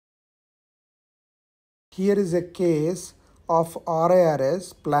Here is a case of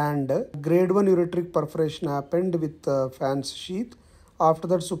RIRS planned. Grade 1 ureteric perforation happened with fans sheath. After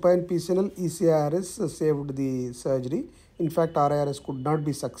that, supine PCNL ECIRS saved the surgery. In fact, RIRS could not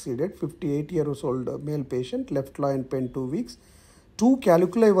be succeeded. 58 years old male patient, left loin pain 2 weeks. Two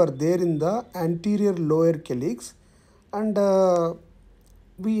calculi were there in the anterior lower calyx, and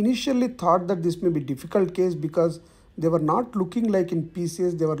we initially thought that this may be difficult case because they were not looking like in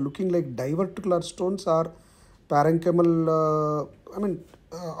PCS, they were looking like diverticular stones or parenchymal,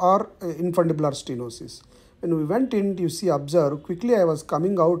 or infundibular stenosis. When we went in, you see, observe, quickly I was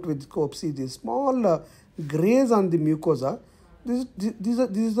coming out with scope, see these small grays on the mucosa. This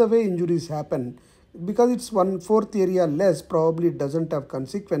is the way injuries happen. Because it's 1/4 area less, probably it doesn't have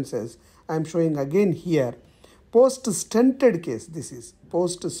consequences. I am showing again here. Post-stented case, this is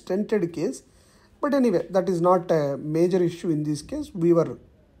post-stented case. But anyway, that is not a major issue in this case. We were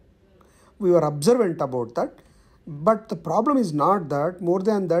observant about that. But the problem is not that. More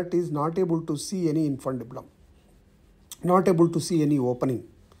than that is not able to see any infundibulum. Not able to see any opening.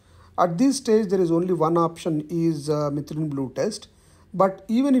 At this stage, there is only one option is methylene blue test. But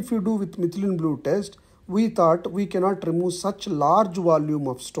even if you do with methylene blue test, we thought we cannot remove such large volume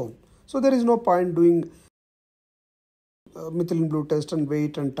of stone. So there is no point doing methylene blue test and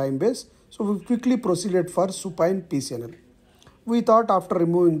weight and time base. So we quickly proceeded for supine PCNL. We thought after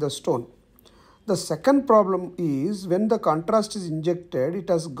removing the stone. The second problem is when the contrast is injected, it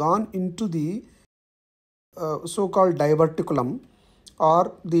has gone into the so-called diverticulum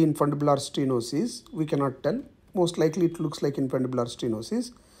or the infundibular stenosis. We cannot tell. Most likely it looks like infundibular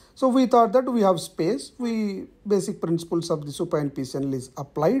stenosis. So we thought that we have space. Basic principles of the supine PCNL is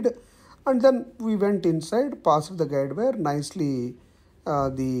applied. And then we went inside, passed the guide wire, nicely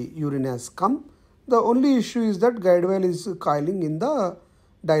the urine has come. The only issue is that guide wire is coiling in the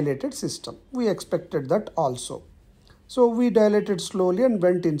dilated system. We expected that also. So we dilated slowly and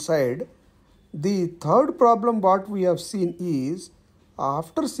went inside. The third problem what we have seen is,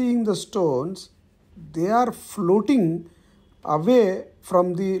 after seeing the stones, they are floating away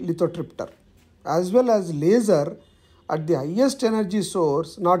from the lithotripter as well as laser at the highest energy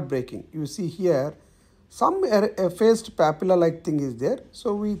source, not breaking. You see here some effaced papilla like thing is there.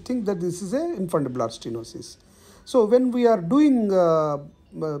 So we think that this is a infundibular stenosis. So when we are doing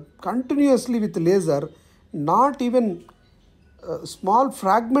continuously with laser, not even a small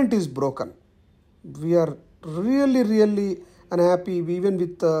fragment is broken. We are really unhappy even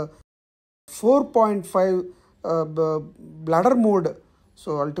with 4.5 bladder mode.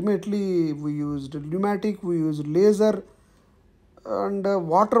 So ultimately we used pneumatic, we used laser, and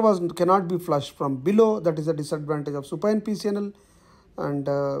water cannot be flushed from below. That is a disadvantage of supine PCNL. And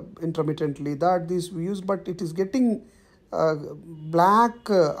intermittently this we use, but it is getting black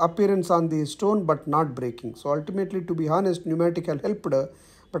appearance on the stone but not breaking. So ultimately, to be honest, pneumatic helped,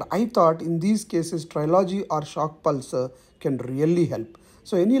 but I thought in these cases Trilogy or shock pulse can really help.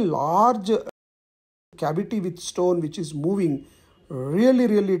 So any large cavity with stone which is moving, really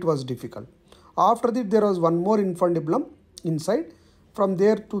it was difficult. After that, there was one more infundibulum inside. From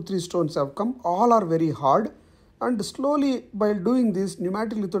there 2-3 stones have come. All are very hard, and slowly by doing this,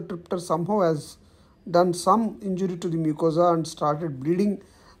 pneumatic lithotripter somehow has done some injury to the mucosa and started bleeding,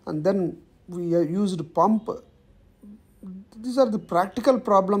 and then we used pump. These are the practical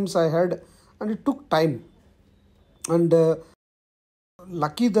problems I had, and it took time. And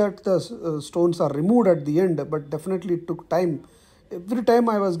lucky that the stones are removed at the end, but definitely it took time. Every time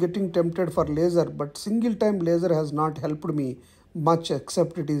I was getting tempted for laser, but single time laser has not helped me much,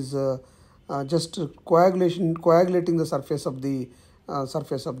 except it is just coagulating the surface of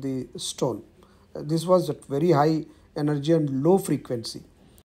the stone. This was at very high energy and low frequency.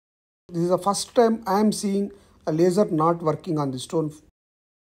 This is the first time I am seeing a laser not working on the stone.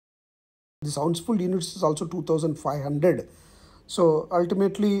 The soundsful units is also 2500. So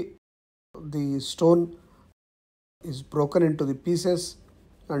ultimately the stone is broken into the pieces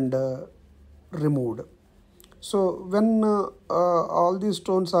and removed. So when all these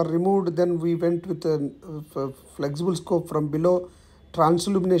stones are removed, then we went with a flexible scope from below.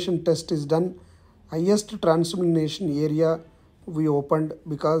 Transillumination test is done. Highest transillumination area we opened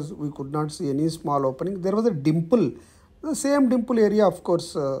because we could not see any small opening. There was a dimple. The same dimple area, of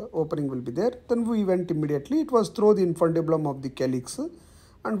course, opening will be there. Then we went immediately. It was through the infundibulum of the calyx,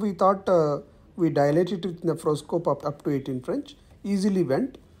 and we thought we dilated it with nephroscope up to 18 French. Easily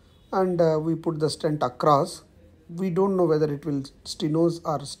went, and we put the stent across. We don't know whether it will stenose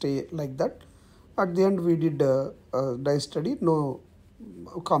or stay like that. At the end, we did a dye study, no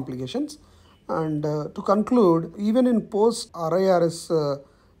complications. And to conclude, even in post-RIRS,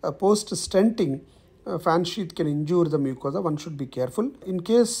 post-stenting, fan sheath can injure the mucosa. One should be careful. In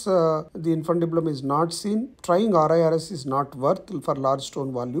case the infundibulum is not seen, trying RIRS is not worth for large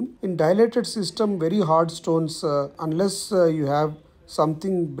stone volume. In dilated system, very hard stones, unless you have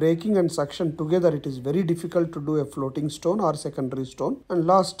something breaking and suction together, it is very difficult to do a floating stone or secondary stone. And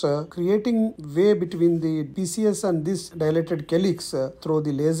last, creating way between the PCS and this dilated calyx through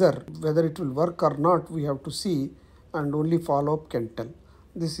the laser, whether it will work or not, we have to see, and only follow-up can tell.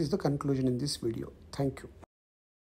 This is the conclusion in this video. Thank you.